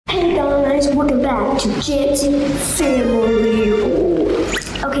guys, welcome back to Jancy Family.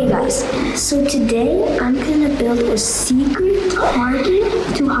 Okay guys, so today I'm gonna build a secret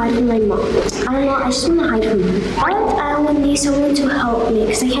target to hide from my mom. I don't know, I just wanna hide from her. But I will need someone to help me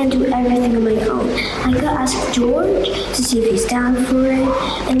because I can't do everything on my own. I gotta ask George to see if he's down for it.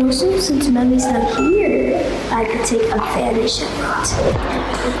 And also, since Mommy's not here, I could take advantage of it.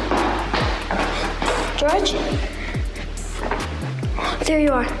 George? There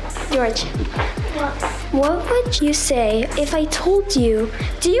you are, George. What would you say if I told you,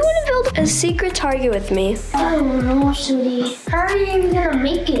 do you want to build a secret target with me? I don't know, sweetie. How are you even gonna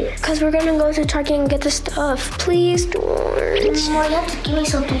make it? Because we're gonna go to Target and get the stuff. Please, George. You have to give me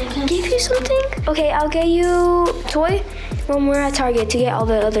something. Give you something? Okay, I'll get you a toy when we're at Target to get all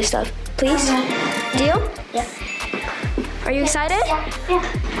the other stuff. Please? Okay. Deal? Yeah. Are you excited? Yeah.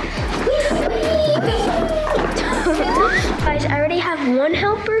 Guys, I already have one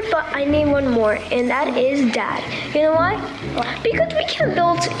helper, but I need one more, and that is Dad. You know why? Because we can't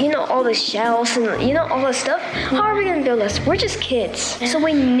build, all the shelves and, all the stuff. How are we gonna build this? We're just kids. So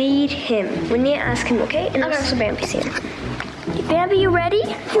we need him. We need to ask him, okay? And also Bambi's here. Bambi, you ready?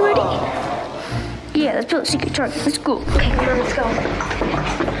 You ready? Yeah, let's build a secret target. Let's go. Okay, come on, let's go.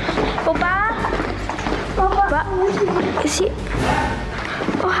 Papa? Papa? Is he?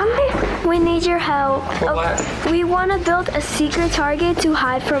 Oh, hi. We need your help. We want to build a secret target to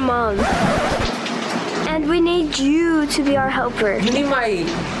hide from Mom. And we need you to be our helper. You need my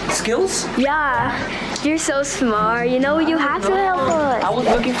skills? Yeah. You're so smart. You have to help us. I was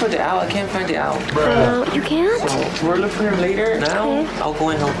looking for the owl. I can't find the owl. You can't? So we're looking for him later. Now, okay. I'll go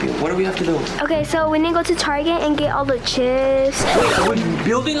and help you. What do we have to do? Okay, so we need to go to Target and get all the chips. Wait, so we're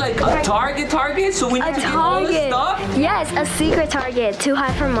building like a target? So we need to get all the stuff? Yes, a secret target to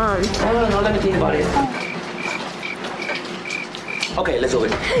hide from Mom. No, let me think about it. Okay, let's do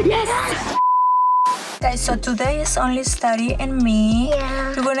it. Yes! Guys, so today is only Study and me.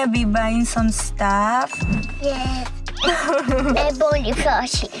 Yeah. We're gonna be buying some stuff. Yeah. And Bonnie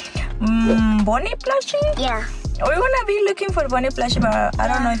plushie. Bonnie plushie? Yeah. We're gonna be looking for Bonnie plushie, but I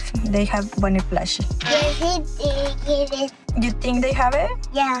don't know if they have Bonnie plushie. Yeah, he did. You think they have it?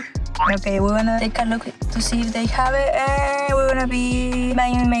 Yeah. Okay, we're gonna take a look to see if they have it, and we're gonna be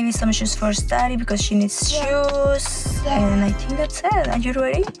buying maybe some shoes for Study because she needs shoes. Yeah. And I think that's it. Are you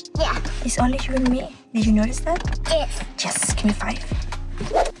ready? Yeah. It's only you and me. Did you notice that? Yes. Yes, give me 5.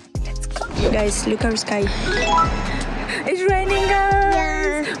 Let's go. Guys, look our sky. It's raining,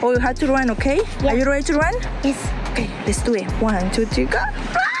 guys. Yeah. Oh, you have to run, okay? Yeah. Are you ready to run? Yes. Okay, let's do it. 1, 2, 3, go.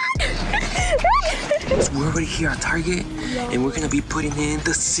 So we're already here at Target, and we're gonna be putting in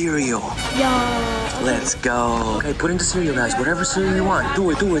the cereal. Yeah. Let's go. Okay, put in the cereal, guys. Whatever cereal you want. Do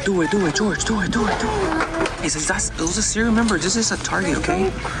it, George. Do it. Is that a cereal? Remember, this is a Target, okay?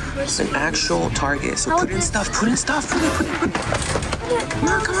 It's an actual Target. So put in stuff. Put it. Come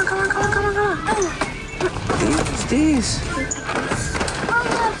on. This.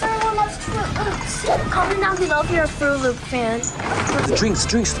 Comment down below if you're a Fruit Loop fan. The drinks.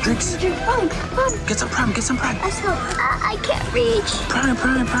 Get some Prime. I can't reach. Prime.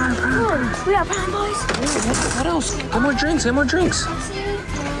 We are Prime boys. What else? Get more drinks.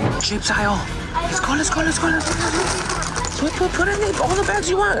 Chips aisle. Let's go. Put in it. All the bags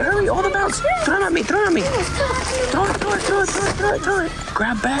you want. Hurry, all the bags. Throw it at me. Throw it.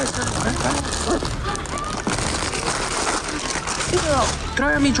 Grab bags. Throw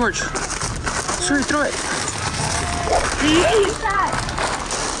it at me, George. Sorry, throw it.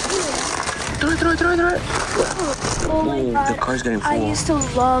 Throw it. Oh my God. The car's getting full. I used to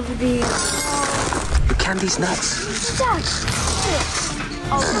love these. The candy snacks.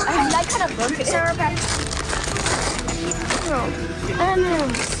 Oh, I kind of broke it. Sour Patch.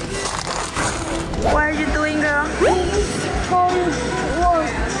 What are you doing, girl?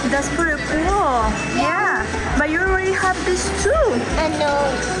 That's pretty cool. Yeah. But you already have this too. I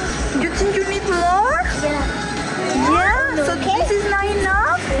know. You think you need more? Yeah. Yeah? So Okay. this is not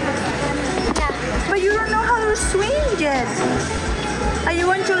enough? Yeah. But you don't know how to swim yet. Are you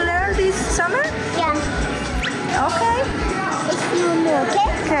going to learn this summer? Yeah. Okay. It's no more, okay?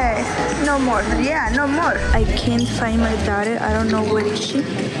 Okay. No more. Yeah, no more. I can't find my daughter. I don't know where is she.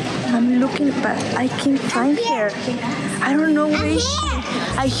 I'm looking, but I can't find her. I don't know where is she.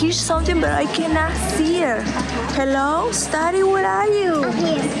 I hear something, but I cannot see her. Hello? Study, where are you? I'm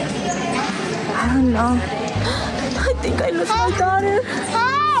here. I don't know. I think I lost my daughter. Hey!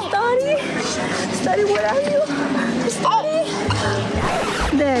 Study, where are you? Study.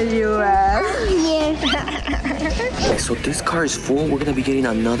 There you are. I'm here. Okay, so this car is full. We're gonna be getting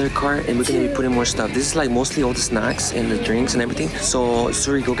another car and we're gonna be putting more stuff. This is like mostly all the snacks and the drinks and everything. So,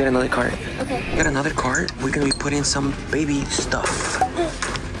 Suri, go get another cart. Okay. Get another cart. We're gonna be putting some baby stuff.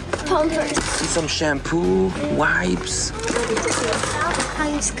 Pampers. Some shampoo, wipes.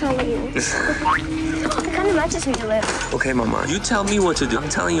 Nice color. It kind of matches me a little. Okay, Mama, you tell me what to do. I'm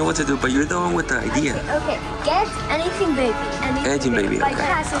telling you what to do, but you're the one with the idea. Okay, get anything baby. Anything baby, Like okay.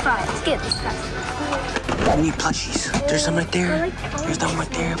 pacifiers. Get this. We need plushies. There's some right there. There's some right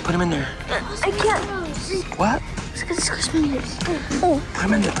there. Put them in there. I can't. What? It's because it's Christmas. Oh. Put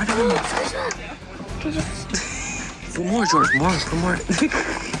them in there. Put them in there. Put more, George. More. Put more.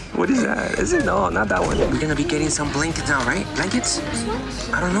 What is that? Is it? No, not that one. We're gonna be getting some blankets now, right? Blankets?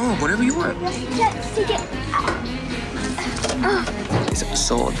 I don't know. Whatever you want.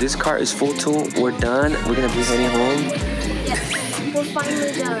 So this car is full too. We're done. We're gonna be heading home. We're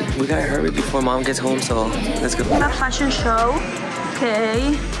finally done. We gotta hurry before Mom gets home, so let's go. A fashion show.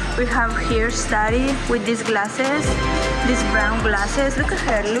 Okay, we have here Daddy with these glasses, these brown glasses. Look at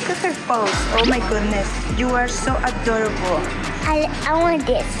her pose. Oh my goodness, you are so adorable. I want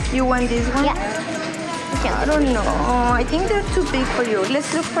this. You want this one? Yeah. I don't know. I think they're too big for you.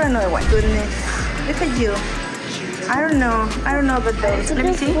 Let's look for another one. Goodness, look at you. I don't know about those. Let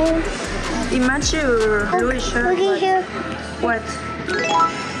me see. It matches your blue shirt. Look at here. What?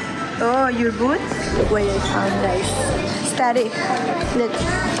 Oh, your boots? Wait, I found nice. Steady. Look.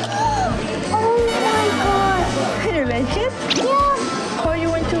 Oh my god. You like it? Yeah. How you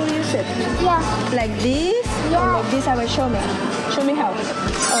want to use it? Yeah. Like this? Yeah. Or like this? I will show me. Show me how.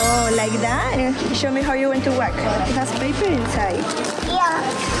 Oh, like that? Show me how you want to work. It has paper inside. Yeah.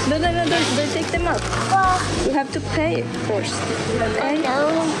 No, don't take them out. You have to pay it first. Okay? No.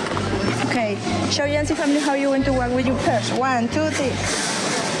 Okay. Show Jancy Family how you want to work with your purse. 1, 2, 3.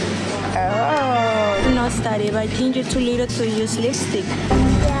 Oh, no study, but I think you're too little to use lipstick.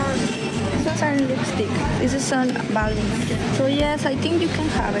 Yeah. It's not on lipstick. This is on balloon. So yes, I think you can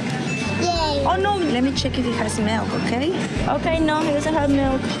have it. Yay. Oh no, let me check if it has milk, okay? Okay, no, it doesn't have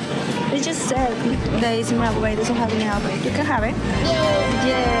milk. It just said there is milk, but it doesn't have milk. You can have it.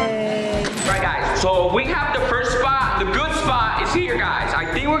 Yay. Alright guys, so we have the first spot. The good spot is here, guys. I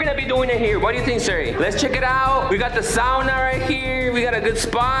think we're gonna be doing it here. What do you think, Suri? Let's check it out. We got the sauna right here. We got a good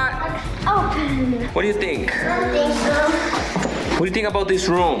spot. Open. What do you think? I think so. What do you think about this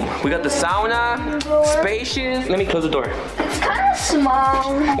room? We got the sauna, spacious. Let me close the door. It's kind of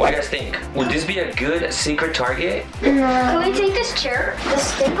small. What do you guys think? Would this be a good secret target? Can we take this chair?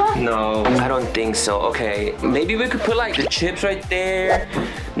 This thing off? No, I don't think so. Okay, maybe we could put like the chips right there.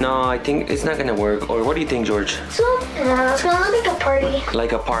 No, I think it's not gonna work. Or what do you think, George? So, it's gonna look like a party.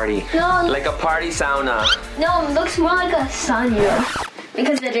 Like a party. No. Like a party sauna. No, it looks more like a sauna.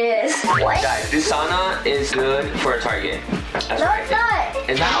 Because it is. Guys, this sauna is good for a target. That's No, right. it's not.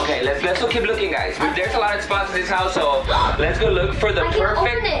 It's not? Okay, let's go keep looking, guys. There's a lot of spots in this house, so let's go look for the I can open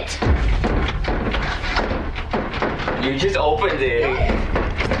perfect. it. You just opened it.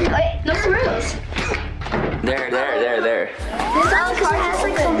 Wait, no screws. There. This also has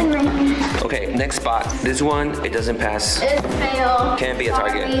like something right here. Okay, next spot. This one, it doesn't pass. It failed. Can't be a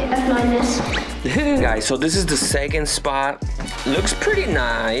target. Sorry, F-. Guys, so this is the second spot. Looks pretty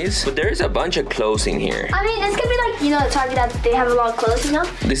nice, but there's a bunch of clothes in here. I mean, this could be like, you know, the Target that they have a lot of clothes, you know?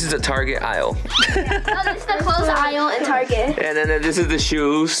 This is the Target aisle. No, this is the clothes aisle in Target. And then this is the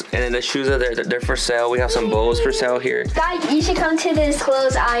shoes. And then the shoes are there. They're for sale. We have some bows for sale here. Guys, you should come to this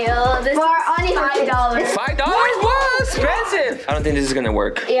clothes aisle. This for only $5. $5? What? Expensive. I don't think this is gonna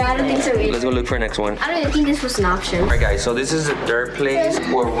work. Yeah, I don't think so either. Let's go look for the next one. I don't even think this was an option. Alright guys, so this is the third place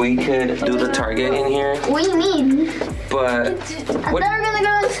where we could do the Target in here. What do you mean? But I thought we were gonna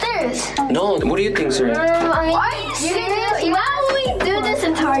go upstairs. no, what do you think, sir? I mean, why would we do this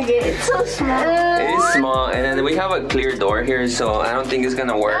in Target? It's so small. It is small, and then we have a clear door here, so I don't think it's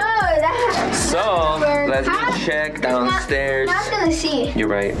gonna work. So let's go check downstairs. Not gonna see. You're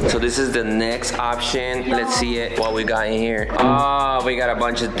right. So this is the next option. Let's see it. What we got in here. Oh, we got a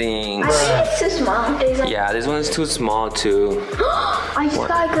bunch of things. I think it's too small. Yeah, this one is too small too. I just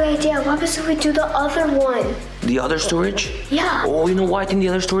got a great idea. What if we do the other one? The other storage? Yeah. Oh, you know what? I think the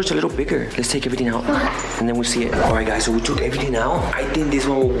other storage is a little bigger. Let's take everything out, and then we'll see it. All right, guys. So we took everything out. I think this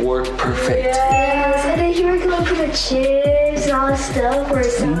one will work perfect. Yes. And then here we're gonna put the chips and all the stuff. Or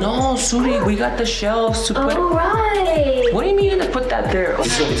something. No, Suri, we got the shelves to put. All right. What do you mean you're gonna put that there? This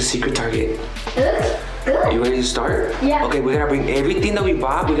is gonna be the secret Target. Good. Are you ready to start? Yeah. Okay, we gotta bring everything that we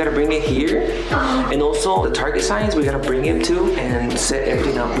bought. We gotta bring it here, and also the Target signs. We gotta bring it too and set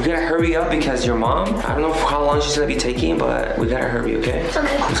everything up. We gotta hurry up because your mom. I don't know how long she's gonna be taking, but we gotta hurry. Okay.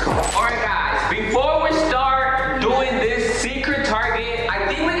 Okay. Let's go. All right, guys. before we start doing this secret target, I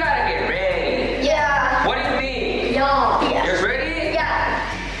think we gotta get ready. Yeah. What do you think? Yeah. You guys ready? Yeah.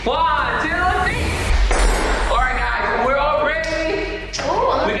 1, 2, 3. Alright guys, we're all ready.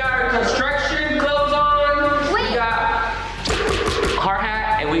 Oh. We got our construction clothes on. Wait. We got hard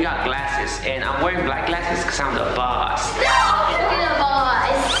hat and we got glasses. And I'm wearing black glasses because I'm the boss.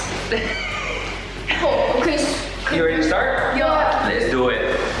 You ready to start? Yeah. Let's do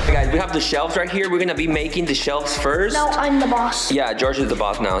it. Hey guys, we have the shelves right here. We're gonna be making the shelves first. No, I'm the boss. Yeah, George is the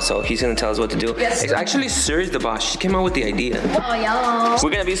boss now, so he's gonna tell us what to do. Yes, It's sir. actually Siri's the boss. She came up with the idea. Oh, yeah. We're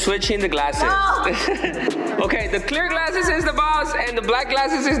gonna be switching the glasses. No. Okay, the clear glasses is the boss and the black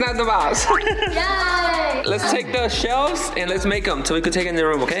glasses is not the boss. Yay. Let's take the shelves and let's make them so we can take it in the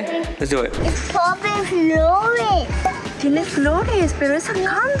room, okay? Let's do it. It's popping flowing. Tiene flores, pero es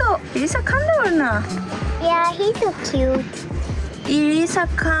sacando. ¿Iris sacando o no? Yeah, he's so cute. Iris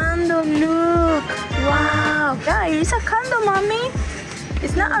sacando, look. Wow. Yeah, Iris sacando, mommy.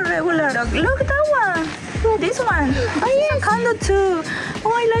 It's not a regular dog. Look at that one. Look, this one. Oh, yes. Sacando too.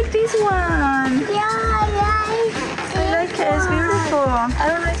 Oh, I like this one. Yeah, I like it. It's beautiful. I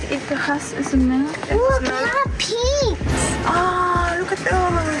don't know if it has a smell. Look, they have pink. Oh, look at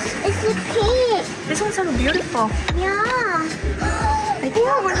those. It's the pink. These ones are beautiful. Yeah. I think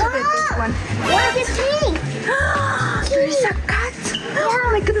I want to get this one. What's the pink? There is a cat. Oh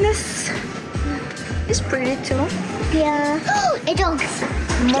my goodness. It's pretty too. Yeah. A dog.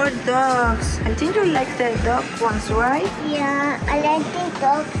 More dogs. I think you like the dog ones, right? Yeah, I like the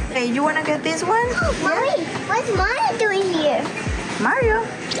dog. Hey, you wanna get this one? Mommy, what's Mario doing here? Mario?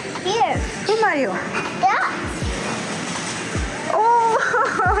 Here. Who's Mario? Yeah. Oh,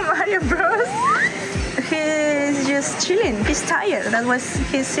 Mario Bros. He's just chilling. He's tired. That's why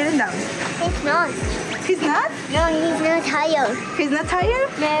he's sitting down. He's not. He's not? No, he's not tired. He's not tired?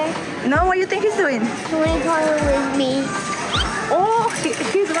 No, No, what do you think he's doing? he's coming with me. Oh,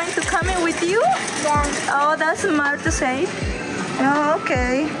 he's going to come in with you? Yeah. Oh, that's smart to say. Oh,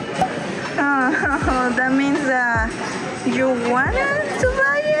 okay. Oh, that means you wanted to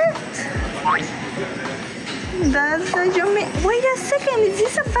buy it? That's what you mean. Wait a second, is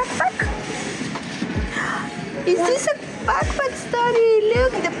this a backpack? Is this a backpack, Study?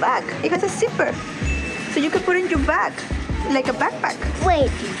 Look, the back. It has a zipper. So you can put in your bag, like a backpack.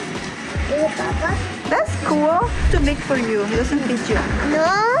 Wait. Is it Papa? That's cool. Too big for you. It doesn't fit you. No,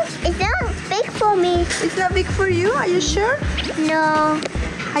 it's not big for me. It's not big for you? Are you sure? No.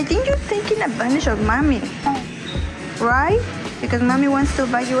 I think you're taking advantage of mommy, right? Because mommy wants to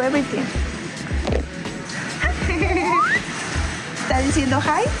buy you everything. ¿Estás diciendo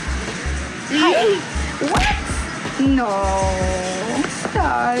hi? Hi. What? No.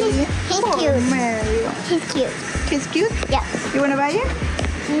 Sorry. He's Poor cute. Mario. He's cute. He's cute? Yeah. You wanna buy it?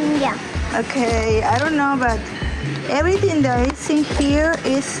 Yeah. Okay, I don't know, but everything that is in here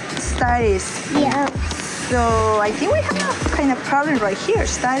is studies. Yeah. So I think we have a kind of problem right here,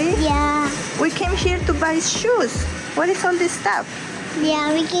 Study. Yeah. We came here to buy shoes. What is all this stuff?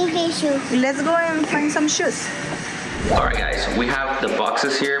 Yeah, we can get you. Let's go and find some shoes. Alright guys, we have the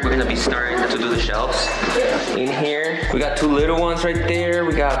boxes here. We're gonna be starting to do the shelves. In here, we got 2 little ones right there.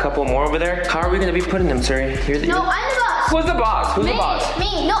 We got a couple more over there. How are we gonna be putting them, sir? Here the, No, I'm the boss. Who's the boss? Who's the boss?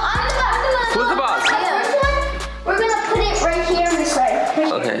 Me. No, I'm the boss. Who's the boss? The first one, we're gonna put it right here on this side.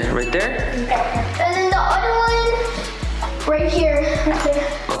 Okay, right there? And then the other one, right here. Right there.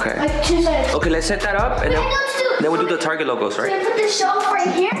 Okay. Like 2 sides. Okay, let's set that up and then we'll do the target logos, So right? I put the shelf right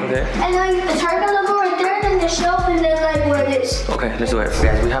here. Okay. And then the target logo right there, and then the shelf, and then like where it is. Okay, let's do it.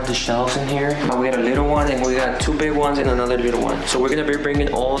 Guys, we have the shelves in here. We got a little one and we got 2 big ones and another little one. So we're gonna be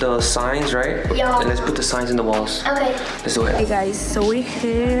bringing all the signs, right? Yeah. And let's put the signs in the walls. Okay. Let's do Hey it. guys, so we're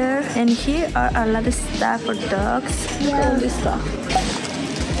here, and here are a lot of stuff for dogs. Look at all this stuff.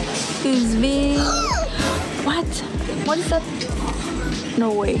 It's big. What? What is that?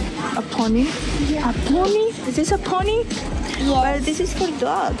 No way. A pony? A pony? Is this a pony? Yes. But this is for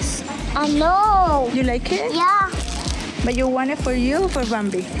dogs. I know. You like it? Yeah. But you want it for you or for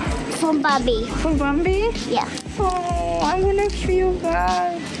Bambi? From Bobby. For Bambi? Yeah. Oh, I'm gonna feel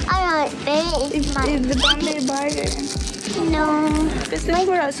bad I know. Baby, if it's mine. the Bambi buys it. No. Let's look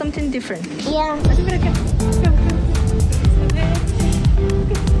for something different. Yeah.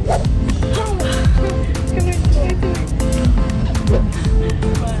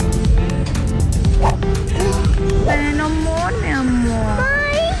 No more, mi amor.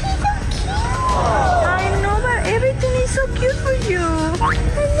 Mommy, he's so cute. I know, but everything is so cute for you. I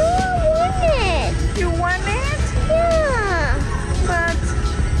know I want it. You want it? Yeah.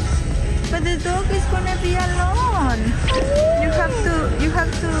 But the dog is gonna be alone. You have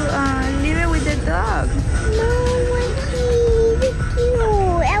to leave it with the dog. No, it's cute.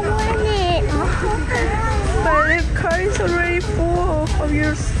 I want it. But the car is already full of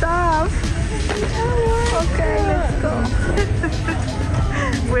your stuff. Okay, let's go.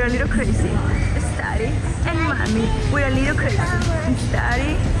 We're a little crazy. It's Daddy and Mommy. We're a little crazy. It's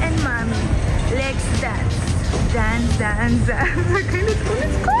Daddy and Mommy. Let's dance. Dance, dance, dance. Okay, let's go,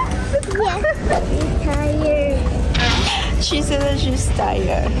 let's go. Let's go. I'm tired. She said that she's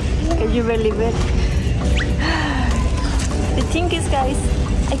tired. Can you believe it? The thing is, guys,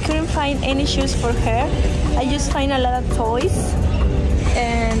 I couldn't find any shoes for her. I just find a lot of toys.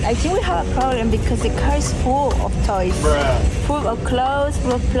 And I think we have a problem because the car is full of toys. Full of clothes,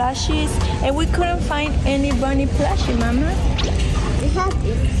 full of plushies. And we couldn't find any bunny plushie, Mama. We have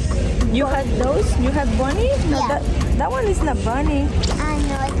this. You had those? You had bunny? No, Yeah. that one is not bunny. I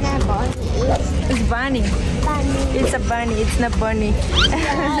know it's not bunny. It's bunny. Bunny. It's a bunny. It's not bunny.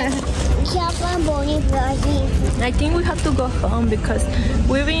 We have a bunny plushie. I think we have to go home because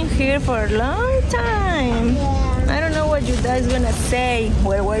we've been here for a long time. Yeah. I don't know what you guys gonna say.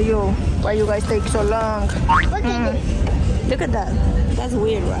 Where were you? Why you guys take so long? Look at this. Look at that. That's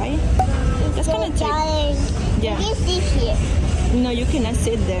weird, right? That's kind of Darling. Yeah. You can sit here. No, you cannot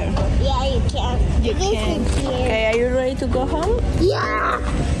sit there. Yeah, you can. You can. Sit here. Okay, are you ready to go home? Yeah.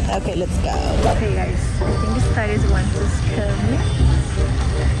 Okay, let's go. Okay, guys. I think Studies wants to scare me.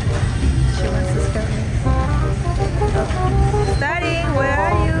 She wants to scare me. Study, where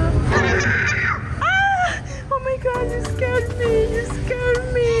are you? Oh my God, you scared me. You scared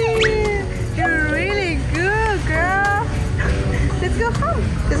me. You're really good, girl. Let's go home.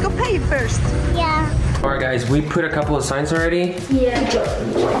 Let's go pay first. Yeah. Alright guys, we put a couple of signs already. Yeah.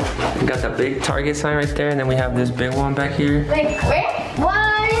 We got the big Target sign right there, and then we have this big one back here. Wait, where?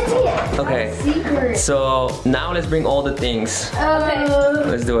 What is it? Okay, Secret. so now let's bring all the things. Okay.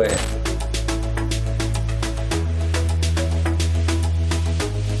 Let's do it.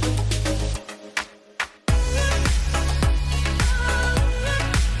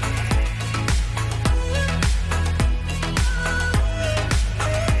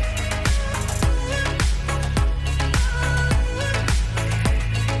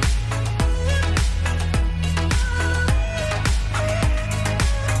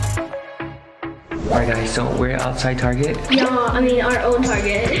 Alright guys, so we're outside Target, Yeah, I mean our own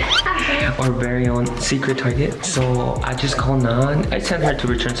Target. our very own secret Target. So I just called Nan. I sent her to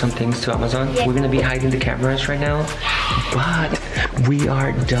return some things to Amazon. We're gonna be hiding the cameras right now, but we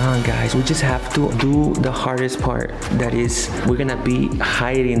are done, guys. We just have to do the hardest part. That is, we're gonna be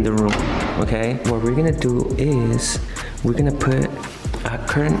hiding the room, okay? What we're gonna do is, we're gonna put a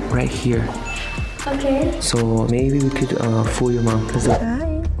curtain right here. Okay. So maybe we could fool your mom. Let's do it. Hi.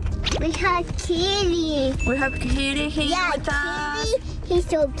 We have Kitty. We have Kitty here Yeah, with us. Kitty. He's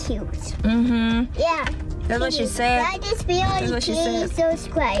so cute. Mm-hmm. Yeah. That's what she said. Like this video, That's what she Kitty, said.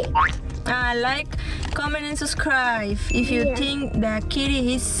 subscribe. Like, comment, and subscribe if you Yeah. think that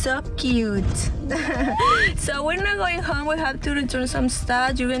Kitty is so cute. So we're not going home. We have to return some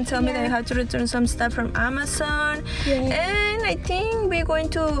stuff. You can tell me that you have to return some stuff from Amazon. And I think we're going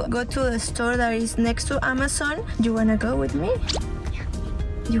to go to the store that is next to Amazon. You wanna go with me?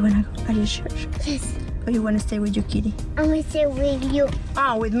 You wanna go? Are you sure? Yes. Or you wanna stay with your kitty? I'm gonna stay with you.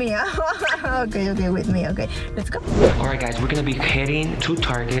 Oh, with me. Okay, with me. Okay, let's go. Alright guys, we're gonna be heading to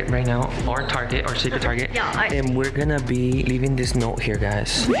Target right now. Our Target, our secret Target. And we're gonna be leaving this note here,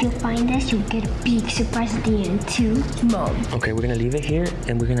 guys. If you find us, you'll get a big surprise at the end too. Mom. Okay, we're gonna leave it here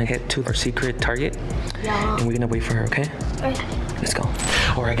and we're gonna head to our secret Target. Yeah. And we're gonna wait for her, okay? Okay. Let's go.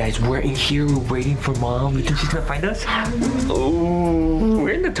 Alright guys, we're in here, we're waiting for mom. You think she's gonna find us? Oh,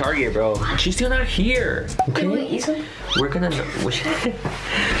 we're in the Target, bro. She's still not here. Okay? We're gonna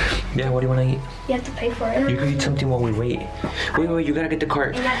yeah, what do you wanna eat? You have to pay for it. You can eat something while we wait. Wait, you gotta get the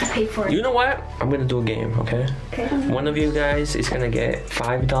cart. You have to pay for it. You know what? I'm gonna do a game, okay? Okay. One of you guys is gonna get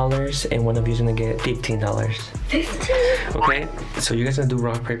 $5 and one of you is gonna get $15. 15? Okay? So you guys gonna do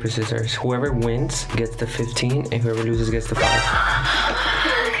rock, paper, scissors. Whoever wins gets the 15 and whoever loses gets the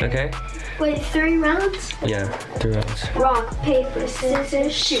 5. Okay? Wait, 3 rounds? Yeah, 3 rounds. Rock, paper,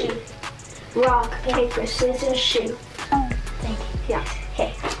 scissors, shoot. Rock, paper, scissors, shoot. Yeah.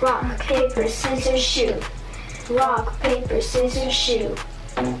 Okay. Rock, paper, scissors, shoot. Rock, paper, scissors, shoot.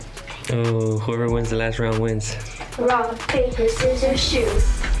 Oh, whoever wins the last round wins. Rock, paper, scissors, shoot.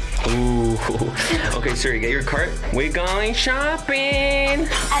 Ooh. Okay, Siri, get your cart. We're going shopping.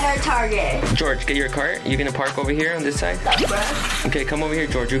 At our Target. George, get your cart. You're gonna park over here on this side? Okay, come over here,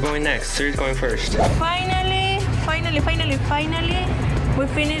 George. You're going next. Siri's going first. Finally, We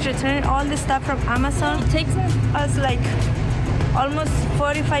finished returning all the stuff from Amazon. It takes us like almost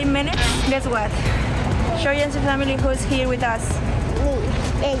 45 minutes. Guess what? Show Jancy Family who's here with us.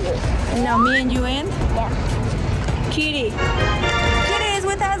 Me and you. No, me and you and? Yeah. Kitty. Kitty is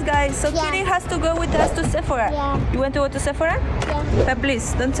with us, guys. So Yeah. Kitty has to go with us to Sephora. Yeah. You want to go to Sephora? Yeah. But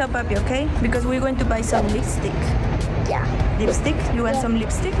please, don't tell Papi, okay? Because we're going to buy some lipstick. Yeah. Lipstick? You want Yeah. some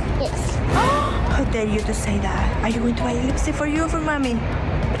lipstick? Yes. How dare you to say that? Are you going to buy lipstick for you or for Mommy?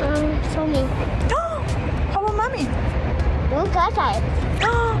 For me. How about Mommy? You got it.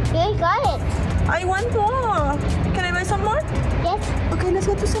 You got it. I want more. Can I buy some more? Yes. Okay, let's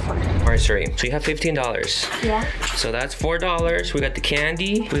go to Sephora. Anniversary. So you have $15. Yeah. So that's $4. We got the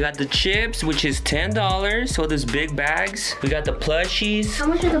candy. We got the chips, which is $10. So those big bags. We got the plushies. How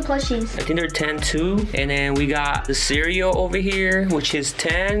much are the plushies? I think they're 10 too. And then we got the cereal over here, which is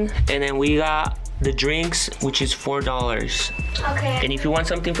 10. And then we got the drinks, which is $4. Okay. And if you want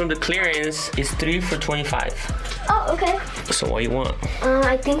something from the clearance, it's 3 for $25. Oh, okay. So what do you want?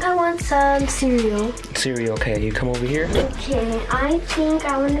 I think I want some cereal. Cereal, okay. You come over here. Okay, I think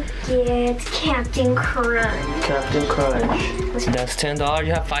I want to get Captain Crunch. Captain Crunch. That's $10.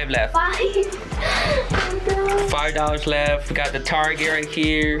 You have 5 left. $5 left. We got the Target right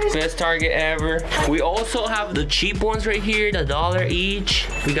here. Best Target ever. We also have the cheap ones right here, the $1 each.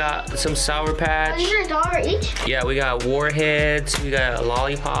 We got some Sour Patch. These are $1 each? Yeah, we got Warheads, we got a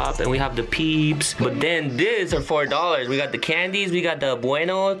Lollipop, and we have the Peeps. But then these are $4. We got the candies, we got the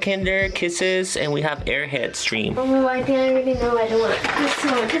Bueno Kinder Kisses, and we have Airhead Stream. Oh, I think I already know I don't want this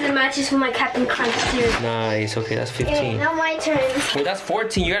one because it matches with my Captain Crunch cereal. Nice. Okay, that's Okay, 15. now my turn. Well, that's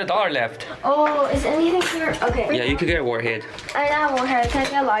 14. You got $1 left. Oh, is anything here? Okay. Yeah, you could get a Warhead. I now want her. Can I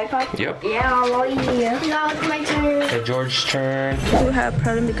get a lollipop? Yep. Yeah, yeah. Now it's my turn. Okay, George's turn. We have a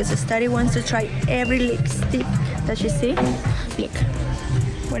problem because Study wants to try every lipstick that she see. Look.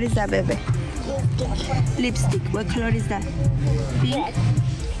 What is that, baby? Lipstick. What color is that? Pink?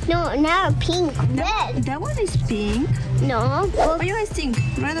 No, now pink. Red. That one is pink. No. What do you guys think?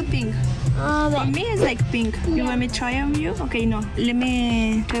 Red or pink? For Red. me, it's like pink. You want me to try on you? Okay, no. Let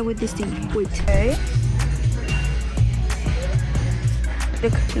me try with this thing. Wait. Okay.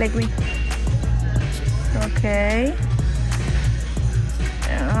 Look, like me. Okay.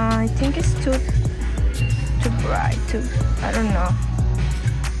 I think it's too bright. I don't know.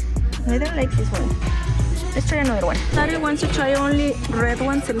 I don't like this one. Let's try another one. Daddy wants to try only red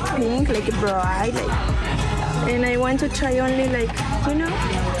ones and pink, like bright, and I want to try only like, you know,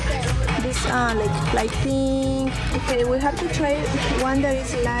 this like light pink. Okay, we have to try one that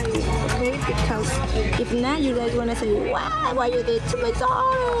is light, okay? Because if not, you guys wanna say, wow, why you did to my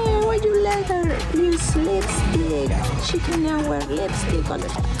daughter? Why you let her use lipstick? She cannot wear lipstick all the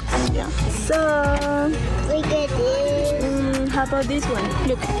time. Yeah. So We get this. how about this one?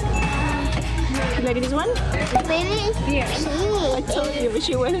 Look. You like this one? Baby, it's pink. I told you, but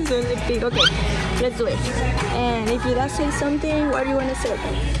she wants only pink. Okay, let's do it. And if you don't say something, what do you want to say?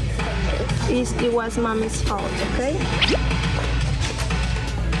 It was Mommy's fault, okay?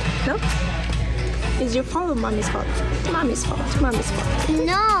 No? It's your fault or Mommy's fault? Mommy's fault. Mommy's fault.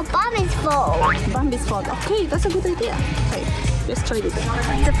 No, Bobby's fault. Mommy's fault. Okay, that's a good idea. Okay, let's try this.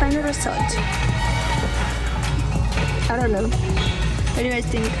 The final result. I don't know. What do you guys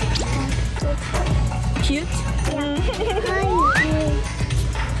think? Cute?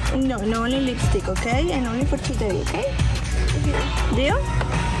 No, only lipstick, okay? And only for today, okay? Deal?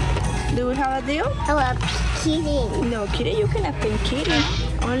 Do we have a deal? I love kidding. No, Kitty, you cannot pin Kitty.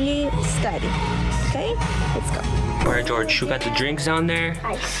 Only Study. Okay? Let's go. All right, George, you got the drinks down there?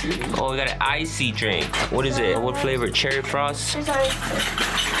 Ice. Oh, we got an icy drink. What is it? What flavor? Cherry frost?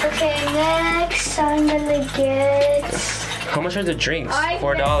 Okay, next I'm gonna get... How much are the drinks? I-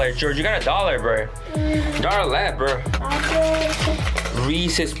 $4. George, you got $1, bro. $1 left, bro.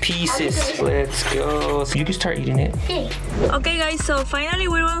 Reese's Pieces. Let's go. So you can start eating it. Okay, guys, so finally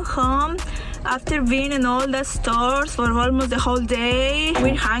we went home after being in all the stores for almost the whole day.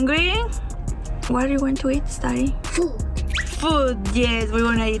 We're hungry. What are you going to eat, Study? Food, yes, we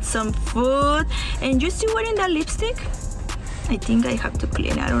want to eat some food. And you still wearing that lipstick? I think I have to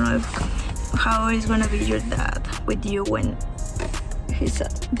clean. I don't know how it's gonna be your dad with you when he's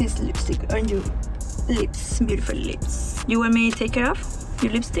this lipstick on your lips, beautiful lips. You want me to take care of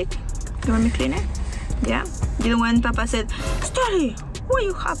your lipstick? You want me to clean it? Yeah? You don't want Papa said, Study, why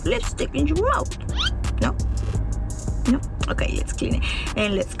you have lipstick in your mouth? No? No? Okay, let's clean it.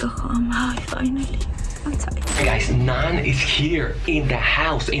 And let's go home. Oh, finally. I'm tired. Hey guys, Nan is here in the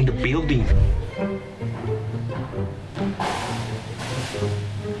house, in the building.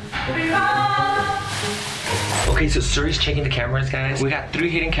 Okay Okay, so Suri's checking the cameras, guys. We got 3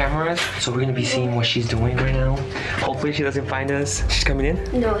 hidden cameras, so we're gonna be seeing what she's doing right now. Hopefully she doesn't find us. She's coming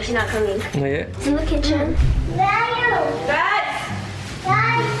in? No, she's not coming. Not yet? It's in the kitchen. Guys,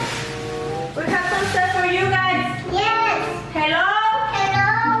 we have some stuff for you guys. Yes. Hello.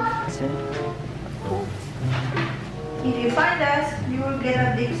 If you find us, you will get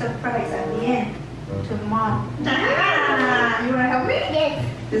a big surprise at the end to Mom. Ah, you wanna help me? Yes.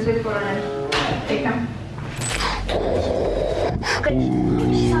 This way for them. Take them.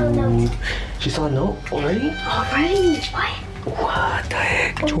 She saw a note. She saw a note already? Already? What? What the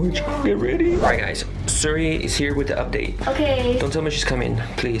heck? George, get ready. Alright guys, Suri is here with the update. Okay. Don't tell me she's coming,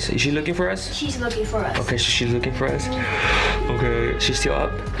 please. Is she looking for us? She's looking for us. Okay, so she's looking for us. Okay, she's still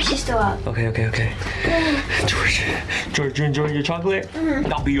up? She's still up. Okay. George, you enjoying your chocolate?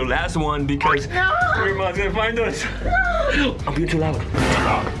 That'll be your last one because your mom's gonna find us. No. I'm being too loud.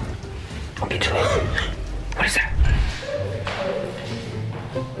 I'm being too loud. What is that?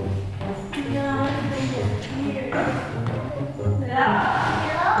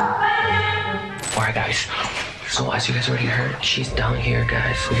 Alright guys, so as you guys already heard, she's down here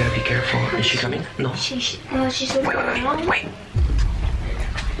guys. We gotta be careful. Is she coming? No. No, she's looking around. Wait.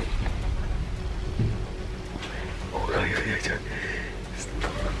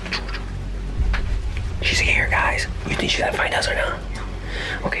 She's here guys. You think she's gonna find us or not?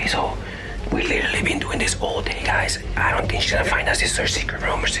 Okay, so we literally been doing this all day guys. I don't think she's gonna find us. This is our secret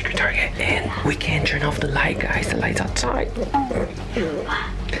room or secret target. And we can't turn off the light guys. The light's outside.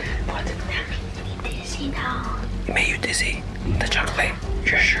 What? Dizzy now. It made you dizzy. The chocolate.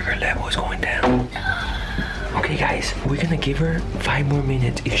 Your sugar level is going down. Okay guys, we're gonna give her 5 more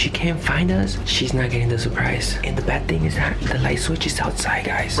minutes. If she can't find us, she's not getting the surprise. And the bad thing is that the light switch is outside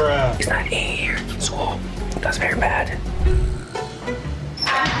guys. Bruh. It's not in here. So that's very bad.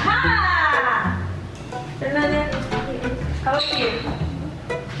 Aha! How are you?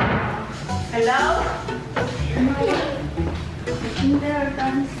 Hello?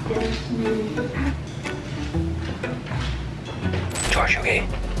 George, okay?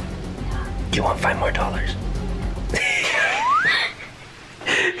 Do you want $5 more? Hey,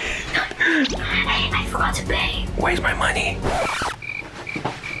 I forgot to pay. Where's my money?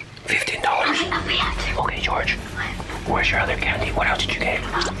 $15. I'll pay after. Okay, George. Where's your other candy? What else did you get?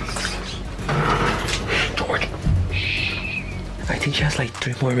 George. I think she has like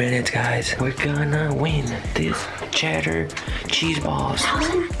 3 more minutes, guys. We're gonna win this cheddar cheese balls.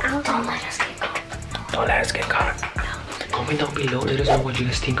 Don't let us get caught. Don't let us get caught. Comment down below, let us know what you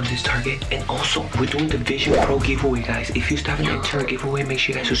guys think of this target. And also, we're doing the Vision Pro giveaway, guys. If you still haven't entered our giveaway, make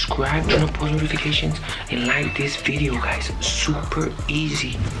sure you guys subscribe, turn on post notifications, and like this video, guys. Super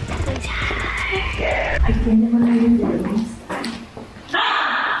easy. Yeah.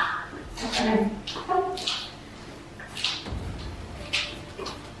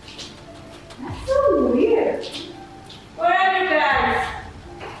 That's so weird. Where are you guys?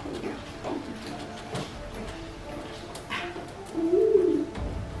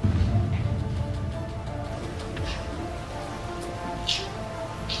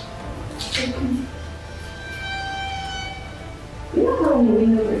 You're not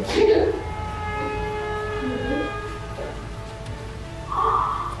moving over here.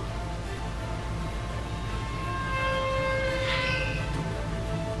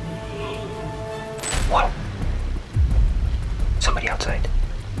 What? Somebody outside?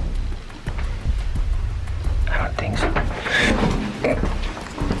 I don't think so.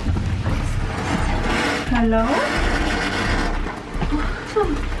 Hello?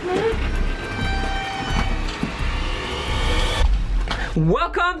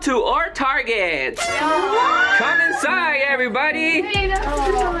 Welcome to our target. Come inside, everybody.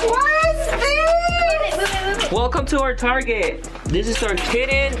 What is this? Welcome to our target. This is our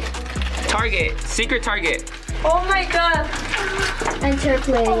hidden target, secret target. Oh my god. Enter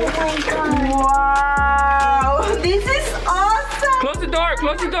play. Oh my god. Wow. This is awesome. Close the door,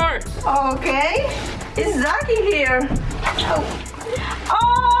 close the door. Okay. Is Zaki here?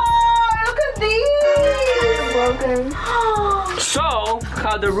 Oh, look at these. Broken. So,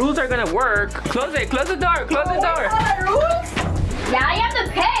 how the rules are gonna work, close it, close the door, close the door. Rules? Yeah, you have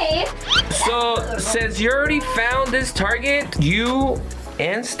to pay. So, since you already found this target, you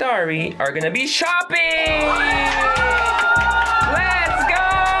and Starry are gonna be shopping! Let's go!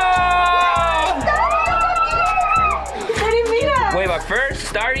 Wait, but first,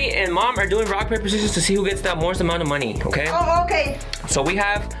 Starry and Mom are doing rock, paper, scissors to see who gets the most amount of money, okay? Oh, okay. So we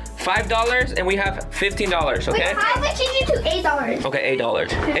have $5 and we have $15, okay? I would change it to $8. Okay, $8.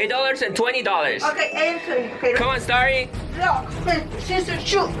 $8 and $20. Okay, enter. Okay. Come on, Starry. Look, scissors,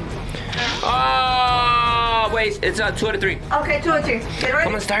 shoot. Oh, wait, it's 2 out of 3. Okay, 2 or 3. Get ready?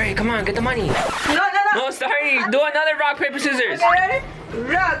 Come on, Starry, come on, get the money. No. No, Starry, do another rock, paper, scissors. Okay, ready?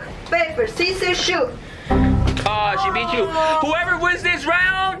 Rock, paper, scissors, shoot. Oh, she beat you. Whoever wins this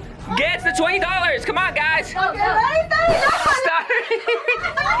round gets the $20. Come on, guys. Okay,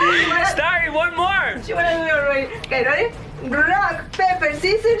 ready? Starry, one more. She wanna do it already. Okay, ready? Rock, paper,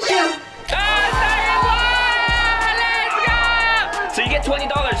 scissors, shoot. Oh, Starry won! Let's go! So you get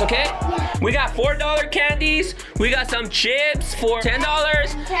 $20, okay? We got $4 candies. We got some chips for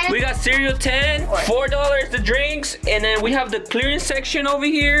 $10. We got cereal 10, $4 the drinks, and then we have the clearance section over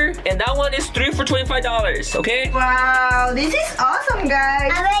here, and that one is 3 for $25. Okay? Wow, this is awesome,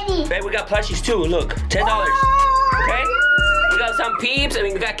 guys. I'm ready. Babe, we got plushies too. Look, $10. Oh, Okay? We got some peeps,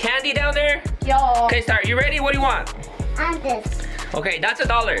 and we got candy down there. Yo. Okay, Star, you ready? What do you want? I'm this. Okay, that's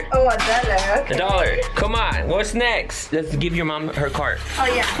 $1. Oh, $1. Okay. $1. Come on, what's next? Let's give your mom her card. Oh,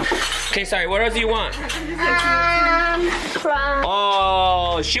 yeah. Okay, sorry, what else do you want? From.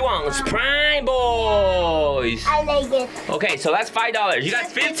 Oh, she wants Prime Boys. I like it. Okay, so that's $5. You got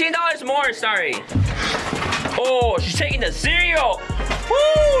 $15 more, sorry. Oh, she's taking the cereal.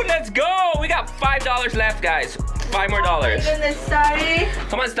 Woo, let's go. We got $5 left, guys. $5 more. Goodness, Starry.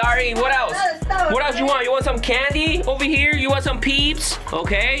 Come on, Starry, what else? What else you want? You want some candy over here? You want some peeps?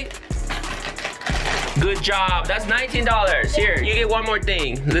 Okay. Good job. That's $19. Here, you get one more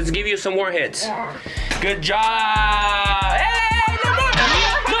thing. Let's give you some more hits. Yeah. Good job. Hey, no more.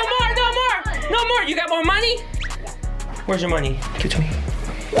 No more. You got more money? Where's your money? Give it to me.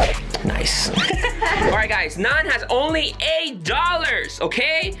 Nice. All right, guys. Nan has only $8.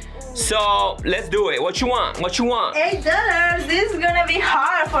 Okay. So let's do it. What you want? What you want? $8. This is gonna be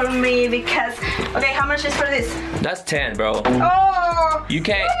hard for me because. Okay, how much is for this? That's 10, bro. Oh. You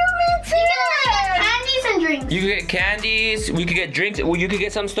can't. What do you mean 10? Candies and drinks. You could get candies. We could get drinks. You could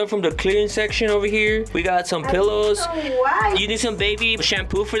get some stuff from the clearance section over here. We got some pillows. Why? You need some baby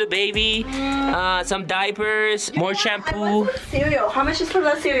shampoo for the baby. Some diapers. More shampoo. Cereal. How much is for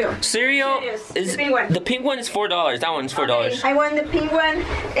the cereal? Cereal Serious. is The pink one. the pink one is $4. That one's $4. Okay, I want the pink one.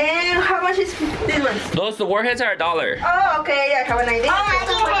 And how much is this one? Those the warheads are $1. Oh, okay. Yeah, I have an idea. Oh,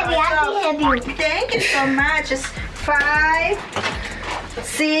 I'll be heavy. Thank you so much. It's 5,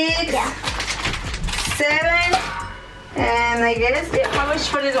 6, 7, and I guess how much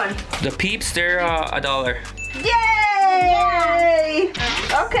for this one? The peeps, they're $1. Yay!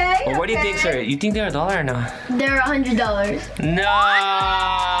 Okay. Well, what do you think, sir? You think they're $1 or not? They're $100. No.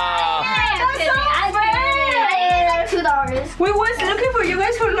 That's so fair. $2. We was looking for you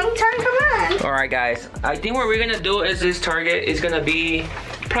guys for a long time. Come on. All right, guys. I think what we're gonna do is this Target is gonna be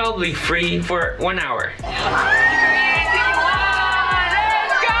probably free for 1 hour. Let's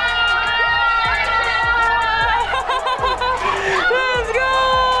go.